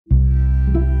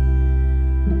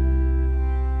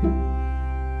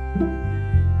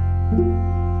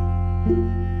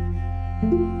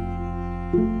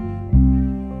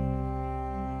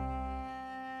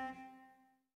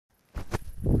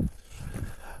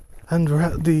And we're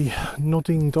at the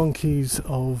Nodding Donkeys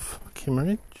of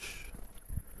Kimmeridge.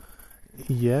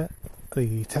 Yeah,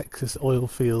 the Texas oil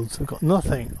fields have got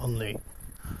nothing on the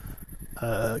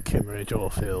Kimmeridge oil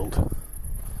field.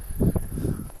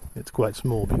 It's quite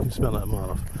small, but you can smell it a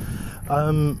mile off.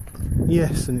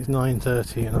 Yes, and it's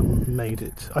 9:30 and I made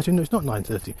it. Actually, no, it's not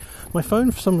 9:30. My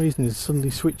phone, for some reason, is suddenly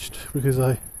switched because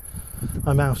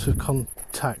I'm out of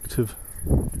contact of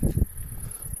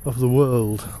the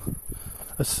world.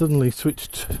 I suddenly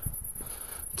switched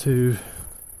to,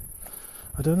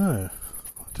 I don't know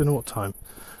what time.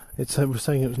 We're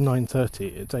saying it was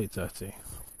 9:30. It's 8:30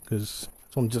 because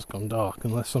it's just gone dark,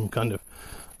 unless some kind of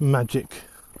magic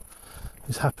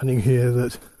is happening here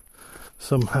that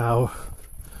somehow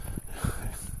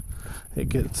it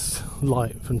gets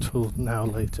light until now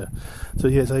later. So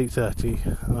yeah, it's 8:30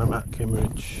 and I'm at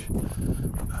Kimmeridge.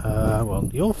 Well,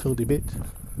 the oil fieldy bit.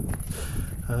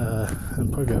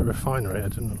 And probably a refinery. I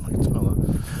don't know if I can smell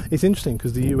that. It's interesting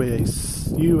because the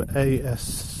UASC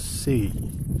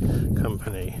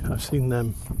company, I've seen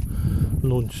them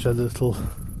launch a little.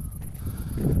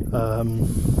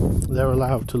 They're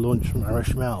allowed to launch from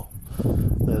Arishmel,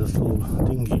 their little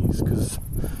dinghies, because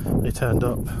they turned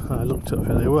up. And I looked up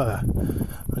who they were,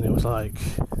 and it was like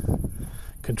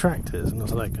contractors, and I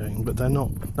was like going, but they're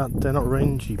not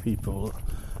rangy people.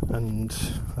 And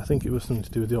I think it was something to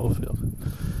do with the oil field.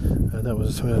 That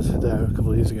was something I was there a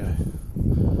couple of years ago.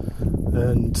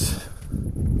 And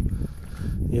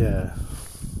yeah,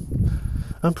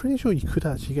 I'm pretty sure you could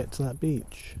actually get to that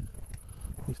beach.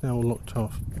 It's now all locked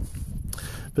off.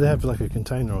 But they have like a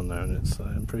container on there, and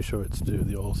I'm pretty sure it's to do with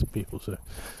the oil people. So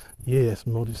yes,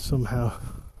 Mod is somehow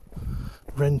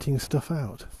renting stuff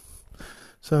out.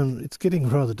 So it's getting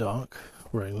rather dark,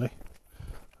 worryingly.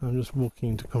 I'm just walking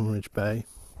into Kimmeridge Bay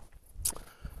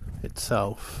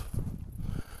itself.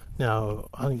 Now,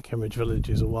 I think Kimmeridge Village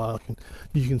is a while.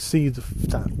 You can see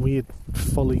that weird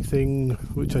folly thing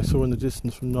which I saw in the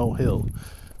distance from Knoll Hill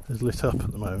is lit up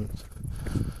at the moment,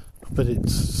 but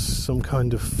it's some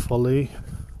kind of folly.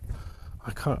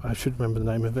 I should remember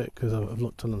the name of it because I've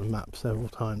looked on the map several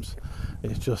times.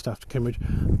 It's just after Kimmeridge,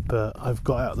 but I've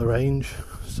got out of the range,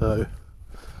 so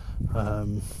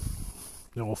the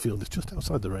oil field is just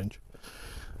outside the range.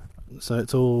 So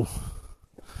it's all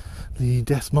the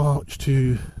death march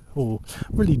or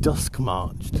really dusk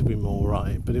march to be more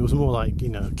right, but it was more like,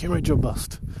 Kimmeridge or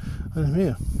bust. And I'm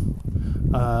here.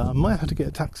 I might have to get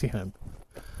a taxi home,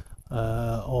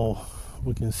 or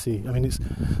we can see. I mean, it's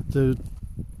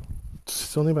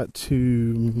only about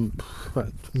two-ish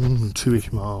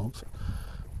miles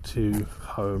to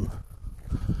home.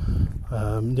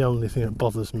 The only thing that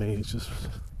bothers me is just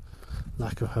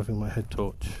lack of having my head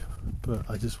torch, but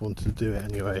I just wanted to do it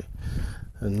anyway.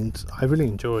 And I really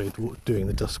enjoyed doing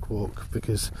the dusk walk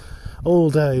because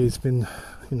all day it's been,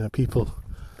 people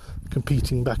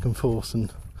competing back and forth,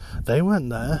 and they weren't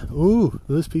there. Ooh,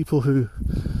 those people who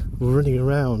were running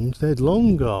around, they'd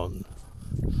long gone.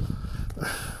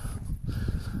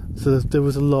 So there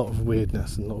was a lot of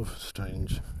weirdness and a lot of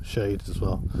strange shades as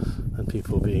well, and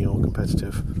people being all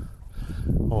competitive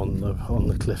on the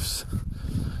cliffs.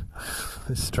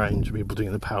 It's strange, people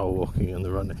doing the power walking and the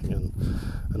running and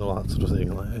all that sort of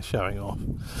thing, like they're showing off.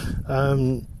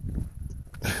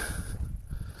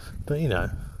 But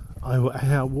I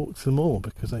outwalked them all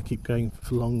because they keep going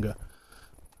for longer.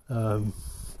 When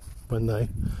they're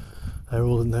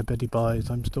all in their beddy buys,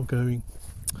 I'm still going.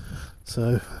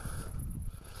 So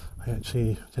I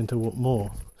actually tend to walk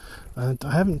more. And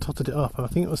I haven't totted it up. I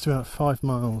think it was about 5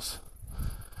 miles.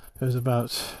 It was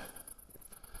about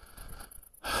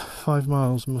 5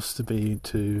 miles must have been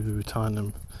to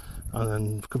Tyneham, and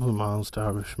then a couple of miles to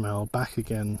Arishmel, back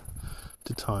again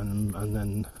to Tyneham, and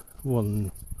then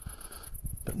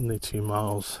nearly 2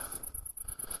 miles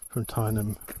from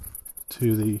Tyneham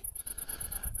to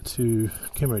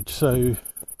Kimmeridge. So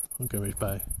on Kimmeridge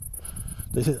Bay.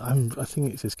 I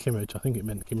think it says Kimmeridge. I think it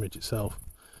meant Kimmeridge itself.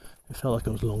 It felt like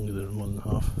it was longer than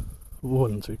 1.5,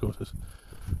 1 3/4.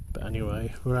 But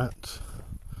anyway, we're at.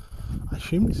 I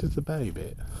assume this is the bay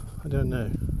bit. I don't know.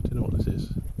 I don't know what this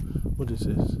is. What is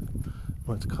this?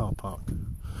 Oh, it's a car park.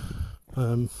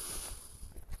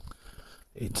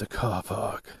 It's a car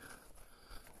park.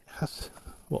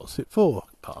 What's it for?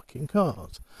 Parking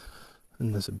cars.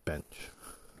 And there's a bench.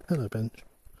 Hello, bench.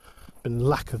 Been a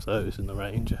lack of those in the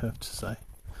range, I have to say.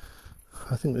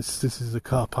 I think this is a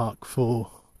car park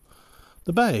for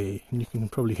the bay, and you can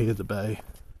probably hear the bay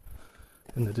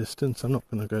in the distance. I'm not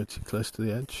going to go too close to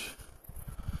the edge.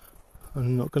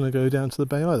 I'm not going to go down to the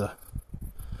bay either.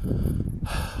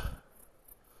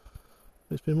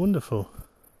 It's been wonderful,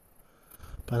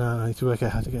 but now I need to work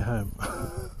out how to get home.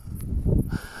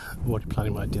 I'm already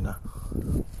planning my dinner.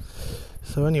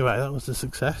 So anyway, that was a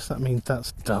success. That means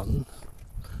that's done.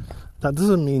 That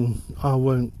doesn't mean I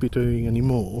won't be doing any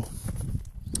more.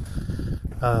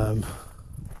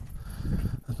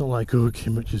 It's not like, oh,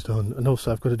 Kimmeridge is done. And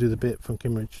also I've got to do the bit from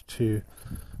Kimmeridge to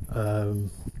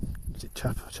is it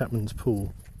Chapman's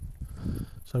Pool.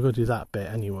 So I've got to do that bit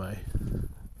anyway.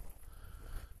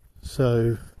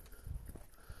 So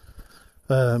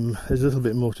there's a little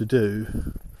bit more to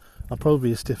do. I'll probably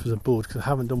be as stiff as a board because I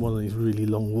haven't done one of these really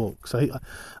long walks. I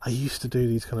used to do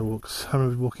these kind of walks. I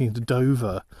remember walking into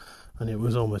Dover and it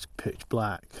was almost pitch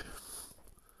black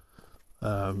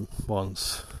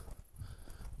once.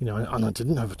 You know, and I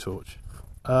didn't have a torch.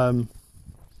 I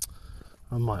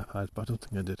might have had, but I don't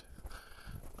think I did.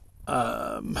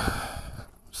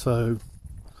 So,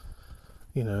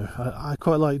 you know, I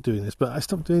quite like doing this, but I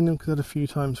stopped doing them because I had a few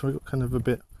times where I got kind of a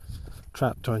bit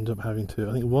trapped. I ended up having to,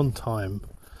 I think one time,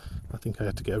 I think I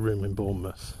had to get a room in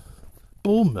Bournemouth,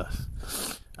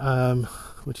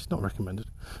 which is not recommended.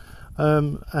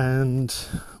 And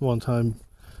one time,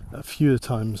 a few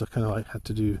times I kind of like had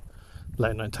to do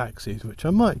late night taxis, which I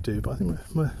might do, but I think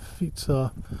my feet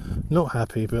are not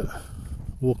happy, but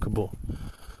walkable.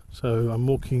 So I'm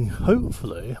walking,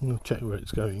 hopefully, I'm going to check where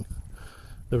it's going,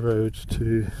 the road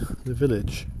to the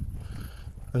village.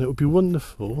 And it would be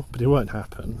wonderful, but it won't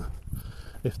happen,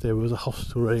 if there was a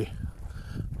hostelry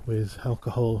with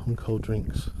alcohol and cold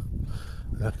drinks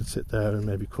and I could sit there and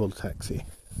maybe call a taxi.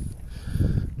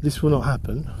 This will not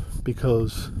happen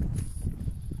because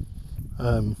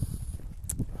well,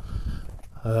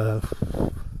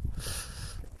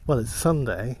 it's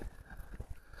Sunday.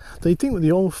 So you'd think with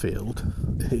the oil field,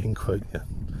 in quote, yeah,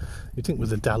 you'd think with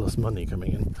the Dallas money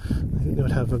coming in, I think they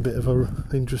would have a bit of an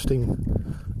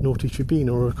interesting naughty tribune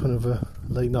or a kind of a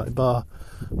late night bar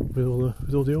with all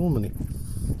the oil money.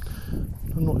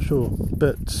 I'm not sure,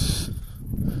 but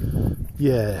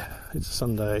yeah, it's a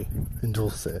Sunday in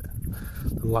Dorset.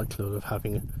 The likelihood of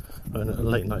having a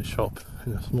late night shop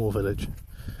in a small village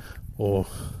or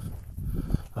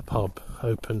a pub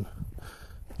open,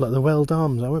 like the Weld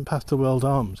Arms. I went past the Weld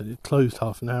Arms and it closed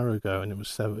half an hour ago, and it was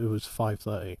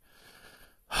 5:30.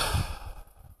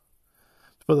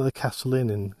 But the Castle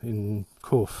Inn in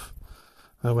Corfe,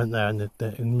 I went there and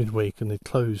in midweek and they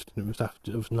closed, and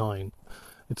it was 9.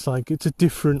 It's like it's a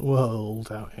different world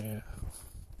out here.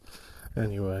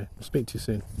 Anyway, I'll speak to you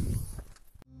soon.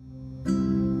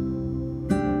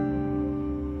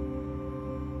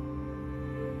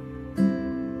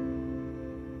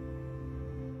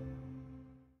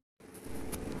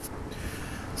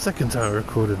 Second time I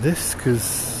recorded this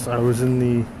because I was in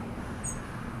the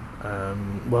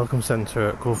welcome centre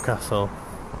at Corfe Castle,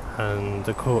 and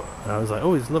I was like,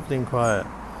 oh, it's lovely and quiet.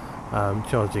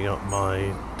 Charging up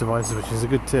my devices, which is a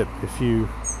good tip if you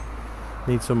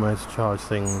need somewhere to charge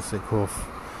things at Corfe.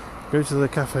 Go to the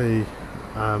cafe. It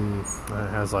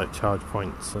has like charge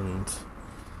points and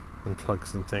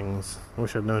plugs and things. I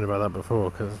wish I'd known about that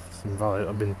before because it's invaluable.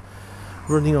 I've been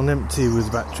running on empty with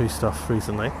battery stuff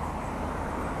recently.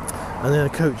 And then a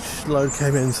coach load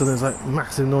came in, so there's like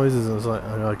massive noises, and I was like,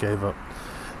 I gave up.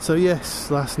 So yes,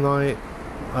 last night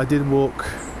I did walk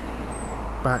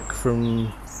back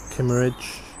from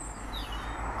Kimmeridge.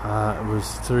 It was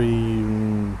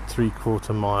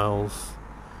 3.75 miles.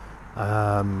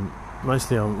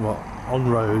 Mostly on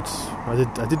roads. I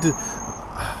did the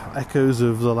echoes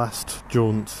of the last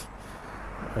jaunt.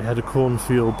 I had a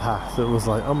cornfield path that was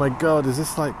like, oh my god, is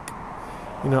this like,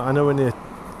 you know, I know we're near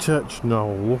Church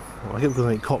Knoll. I keep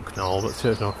calling it Cock Knoll, but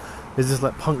Church Knoll. Is this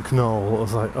like Punk Knoll? I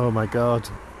was like, oh my god,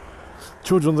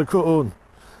 children of the corn.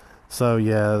 So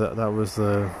yeah, that was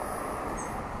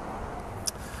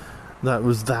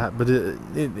that. But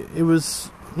it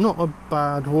was not a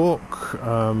bad walk.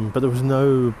 But there was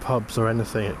no pubs or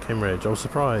anything at Kimmeridge. I was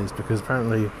surprised because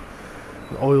apparently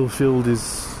the oil field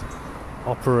is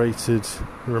operated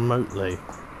remotely.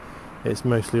 It's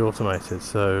mostly automated,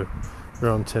 so there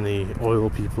aren't any oil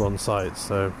people on site.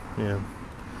 So yeah,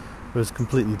 it was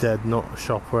completely dead. Not a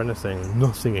shop or anything.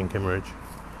 Nothing in Kimmeridge.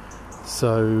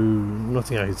 So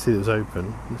nothing I could see that was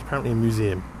open. It's apparently a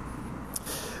museum.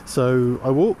 So I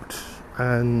walked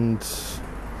and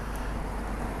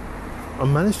I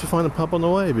managed to find a pub on the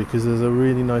way because there's a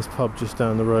really nice pub just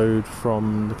down the road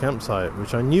from the campsite,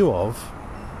 which I knew of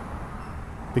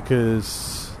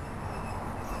because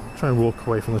I'm trying to walk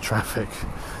away from the traffic.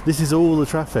 This is all the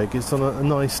traffic. It's on a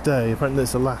nice day. Apparently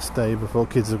it's the last day before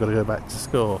kids have got to go back to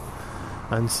school.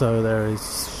 And so there is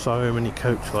so many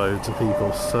coach loads of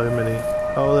people, so many.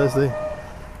 Oh,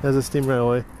 there's a steam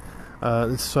railway.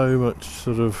 There's so much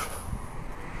sort of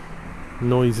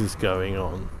noises going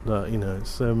on, that, you know,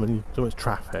 so much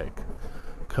traffic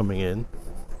coming in,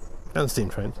 and steam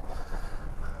trains,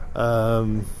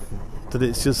 that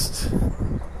it's just,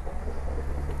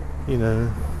 you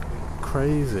know,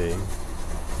 crazy.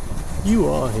 You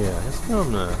are here,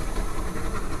 isn't there?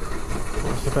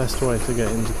 What's the best way to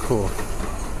get into Cork?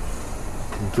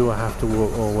 And do I have to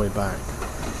walk all the way back?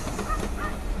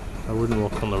 I wouldn't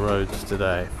walk on the roads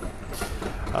today.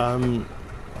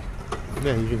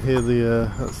 Yeah, you can hear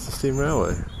that's the steam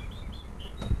railway.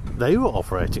 They were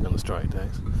operating on the strike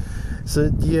days.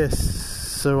 So yes,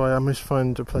 so I managed to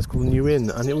find a place called New Inn,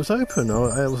 and it was open.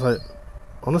 I was like,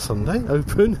 on a Sunday,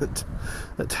 open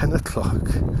at 10 o'clock.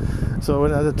 So I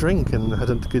went and had a drink and had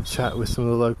a good chat with some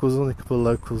of the locals. Only a couple of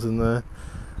locals in there,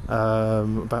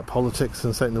 about politics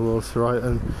and setting the world to right,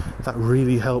 and that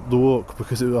really helped the walk,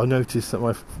 because I noticed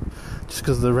that just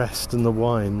because of the rest and the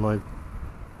wine,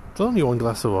 it's only one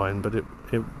glass of wine, but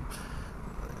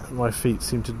my feet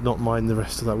seemed to not mind the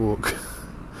rest of that walk.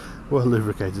 Well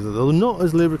lubricated, although not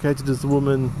as lubricated as the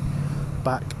woman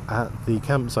back at the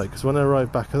campsite, because when I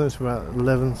arrived back, I think it was about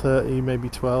 11:30, maybe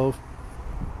 12.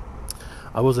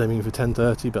 I was aiming for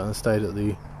 10:30, but I stayed at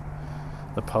the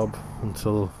pub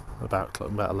until about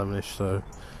 11ish, so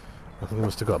I think I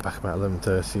must have got back about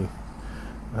 11:30.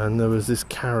 And there was this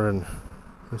Karen,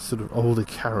 this sort of older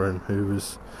Karen, who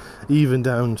was even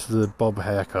down to the bob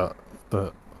haircut,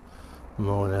 but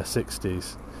more in her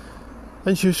 60s.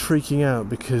 And she was freaking out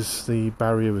because the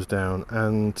barrier was down,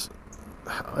 and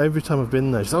every time I've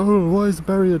been there, she's like, oh, why is the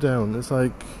barrier down? It's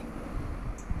like,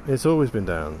 it's always been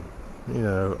down. You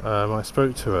know, I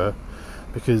spoke to her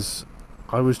because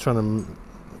I was trying to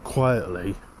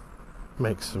quietly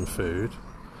make some food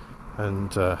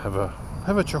and have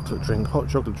a chocolate drink, hot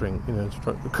chocolate drink, you know,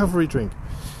 recovery drink.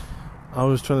 I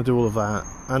was trying to do all of that,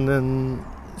 and then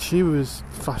she was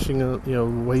flashing,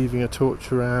 waving a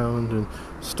torch around and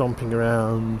stomping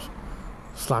around,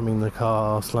 slamming the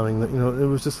car, it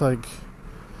was just like.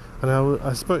 And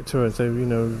I spoke to her and said, have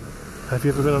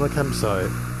you ever been on a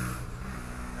campsite?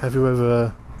 Have you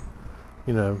ever,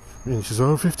 and she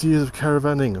said, 50 years of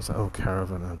caravanning. I was like, oh,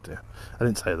 caravan, oh dear. I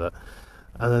didn't say that.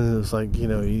 And then it was like,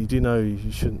 you do know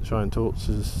you shouldn't shine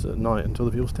torches at night into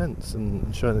other people's tents.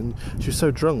 And she was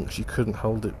so drunk she couldn't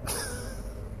hold it.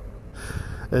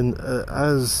 And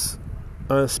as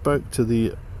I spoke to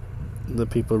the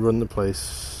people who run the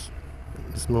place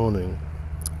this morning,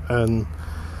 and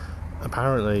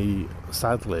apparently,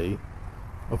 sadly,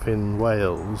 up in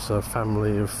Wales, a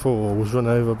family of 4 was run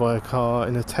over by a car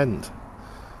in a tent,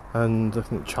 and I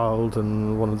think a child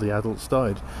and one of the adults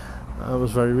died. That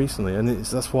was very recently, and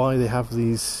that's why they have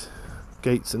these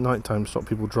gates at night time to stop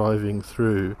people driving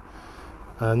through,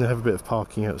 and they have a bit of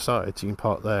parking outside, so you can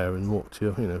park there and walk to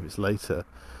if it's later.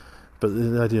 But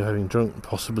the idea of having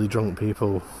possibly drunk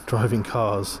people driving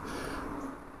cars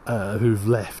who've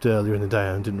left earlier in the day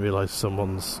and didn't realise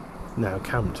someone's now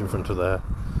camped in front of their,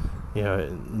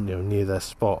 near their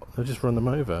spot, they'll just run them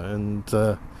over. And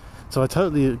so I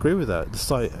totally agree with that. The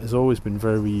site has always been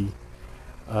very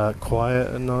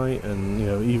quiet at night, and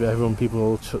even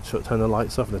people turn the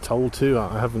lights off and they're told to.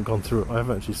 I haven't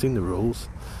actually seen the rules,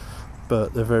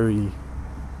 but they're very,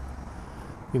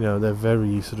 they're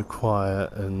very sort of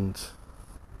quiet and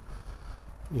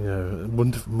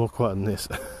wonderful, more quiet than this.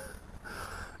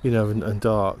 And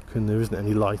dark, and there isn't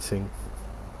any lighting.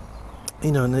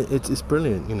 And it's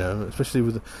brilliant, especially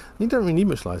with you don't really need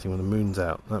much lighting when the moon's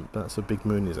out. That's a big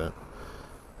moon is out.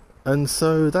 And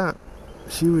so that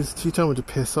she told me to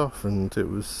piss off, and it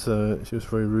was she was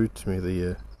very rude to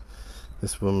me,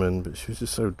 this woman, but she was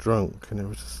just so drunk, and it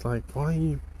was just like, why are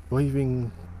you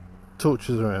waving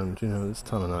torches around, this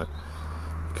time of night?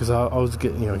 Because I was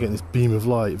getting this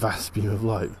vast beam of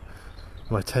light.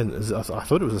 My tent, I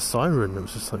thought it was a siren. It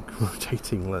was just like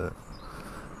rotating there,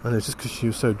 and it's just because she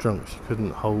was so drunk she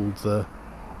couldn't hold the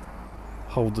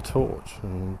torch.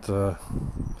 And so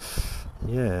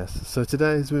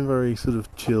today has been very sort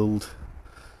of chilled,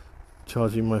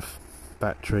 charging my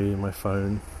battery and my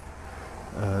phone,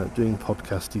 doing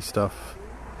podcasty stuff,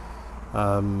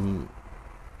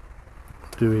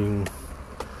 doing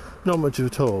not much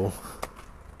at all.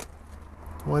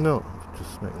 Why not?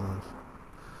 Just make noise.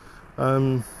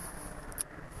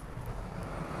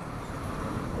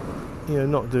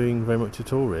 Not doing very much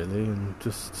at all really, and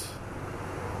just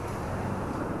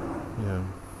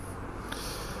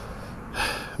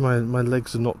my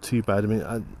legs are not too bad. I mean,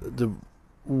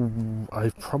 I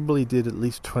probably did at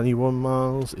least 21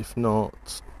 miles, if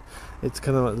not. It's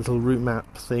kind of like a little route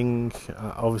map thing.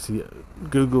 Obviously,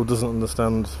 Google doesn't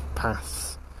understand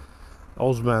paths.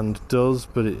 Osmand does,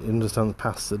 but it understands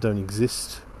paths that don't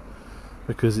exist.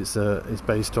 because it's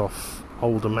based off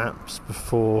older maps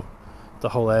before the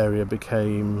whole area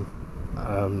became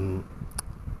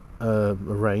a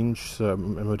range, so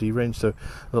MOD range. So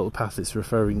the little path it's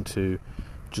referring to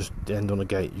just end on a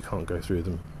gate, you can't go through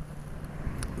them.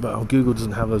 But Google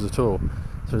doesn't have those at all.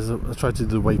 So I tried to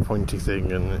do the waypointy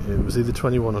thing, and it was either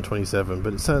 21 or 27,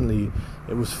 but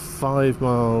it was 5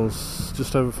 miles,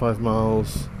 just over 5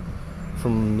 miles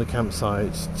from the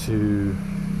campsite to...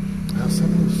 so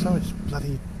much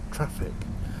bloody traffic.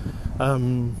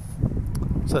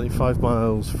 Certainly 5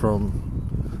 miles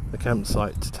from the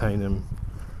campsite to Tainham,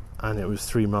 and it was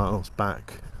 3 miles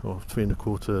back, or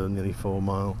 3.25, nearly 4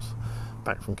 miles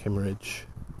back from Kimmeridge.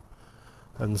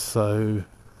 And so,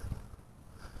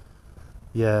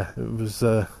 yeah, it was,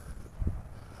 I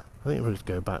think we'll just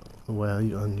go back the way I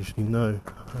usually know.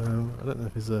 I don't know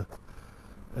if there's an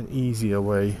easier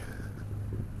way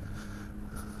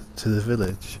to the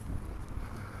village.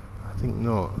 I think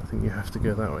not. I think you have to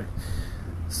go that way.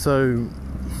 So,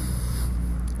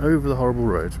 over the horrible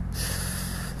road,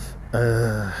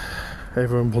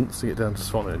 everyone wants to get down to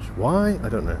Swanage. Why? I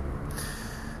don't know.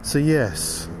 So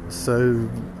yes, it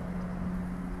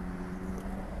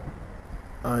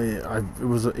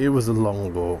was a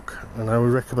long walk, and I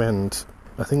would recommend.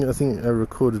 I think I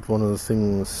recorded one of the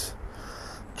things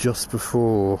just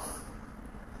before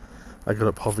I got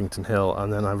up Hovington Hill,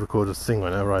 and then I recorded a thing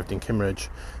when I arrived in Kimmeridge.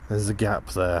 There's a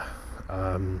gap there,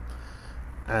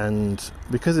 and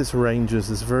because it's Rangers,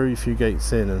 there's very few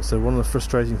gates in, and so one of the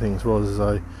frustrating things was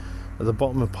at the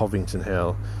bottom of Hovington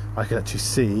Hill, I could actually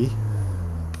see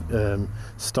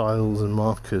stiles and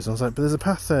markers. And I was like, but there's a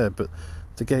path there, but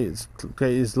the gate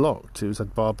is locked. It was a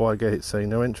barbed wire gate saying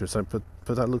no entrance. But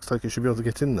that looks like it should be able to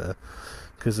get in there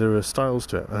because there are stiles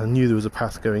to it. And I knew there was a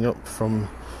path going up from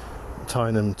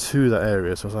Tainham to that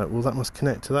area, so I was like, well, that must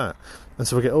connect to that. And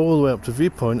so I get all the way up to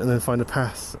Viewpoint and then find a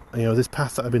path, this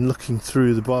path that I've been looking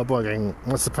through the barbed wire going,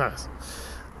 what's the path?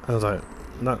 And I was like,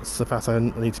 that's the path I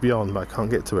need to be on, but I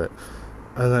can't get to it.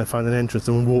 And then I found an entrance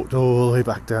and walked all the way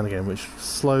back down again, which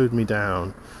slowed me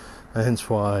down, and hence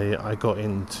why I got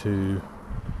into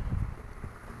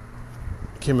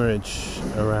Kimmeridge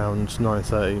around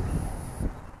 9:30,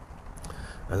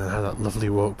 and then had that lovely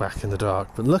walk back in the dark.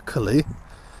 But luckily,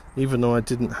 even though I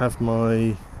didn't have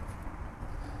my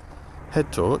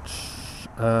head torch,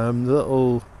 the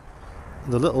little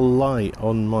light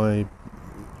on my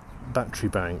battery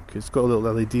bank, it's got a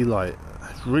little LED light.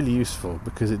 It's really useful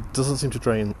because it doesn't seem to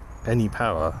drain any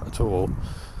power at all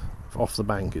off the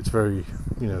bank. It's very,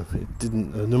 the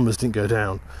numbers didn't go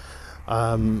down,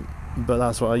 but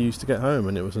that's what I used to get home,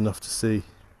 and it was enough to see.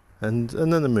 And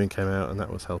then the moon came out, and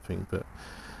that was helping. But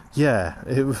yeah,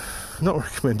 it was not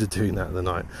recommended doing that in the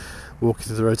night, walking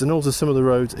through the roads. And also some of the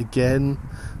roads, again,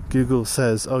 Google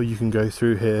says, oh, you can go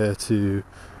through here to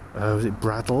was it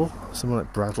Bradle? Something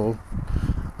like Bradle.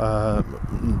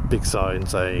 Big sign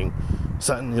saying,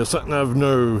 your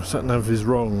sat-nav is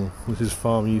wrong, this is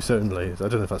farm use only. I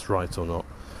don't know if that's right or not.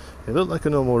 It looked like a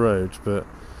normal road, but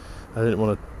I didn't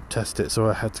want to test it, so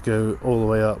I had to go all the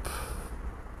way up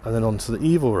and then onto the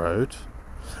Evil Road,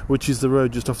 which is the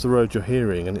road just off the road you're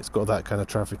hearing, and it's got that kind of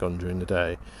traffic on during the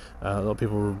day. A lot of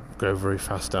people go very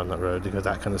fast down that road. They go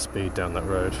that kind of speed down that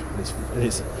road. And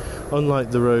it's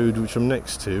unlike the road which I'm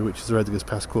next to, which is the road that goes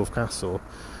past Corfe Castle,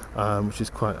 which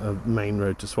is quite a main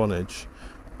road to Swanage.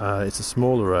 It's a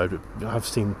smaller road. I've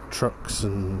seen trucks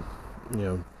and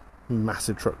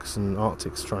massive trucks and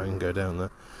Arctics try and go down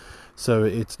there. So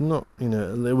it's not,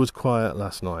 it was quiet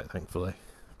last night, thankfully.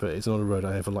 But it's not a road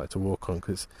I ever like to walk on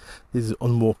because this is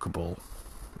unwalkable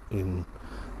in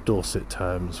Dorset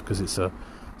terms, because it's a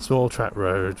small track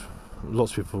road,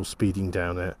 lots of people speeding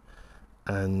down it,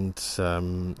 and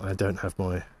fortunately I don't have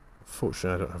my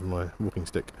walking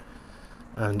stick,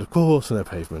 and of course no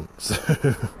pavement,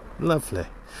 so lovely.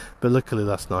 But luckily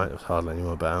last night there was hardly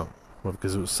anyone about,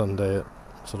 because it was Sunday at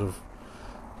sort of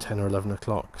 10 or 11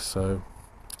 o'clock, so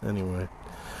anyway.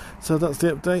 So that's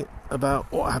the update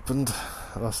about what happened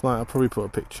last night. I'll probably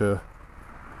put a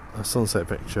sunset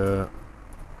picture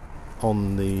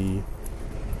on the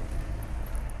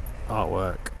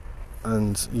artwork.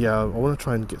 And yeah, I want to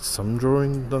try and get some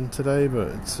drawing done today, but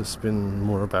it's just been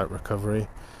more about recovery.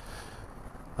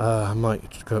 I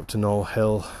might go up to Knoll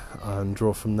Hill and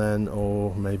draw from then,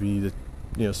 or maybe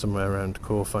somewhere around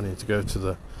Corfe. I need to go to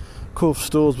the Corfe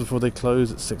stores before they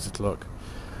close at 6 o'clock.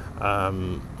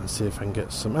 And see if I can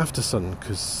get some after sun,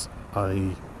 because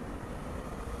I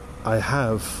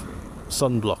have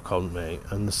sunblock on me,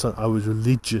 and I was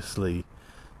religiously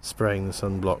spraying the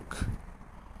sunblock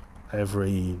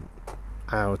every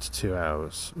hour to 2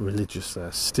 hours,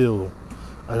 religiously. Still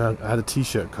I had a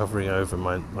t-shirt covering over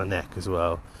my neck as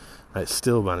well. And it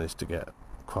still managed to get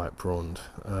quite prawned.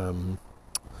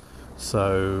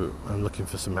 So I'm looking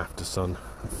for some after sun,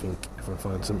 I think, if I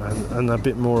find some, and a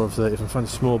bit more of if I find a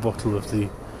small bottle of the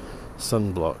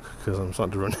sunblock, because I'm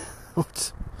starting to run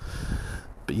out.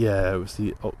 But yeah, it was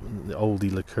the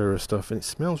oldie liqueur stuff, and it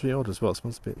smells really odd as well. It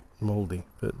smells a bit mouldy,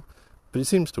 but it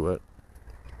seems to work.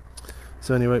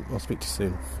 So anyway, I'll speak to you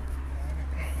soon.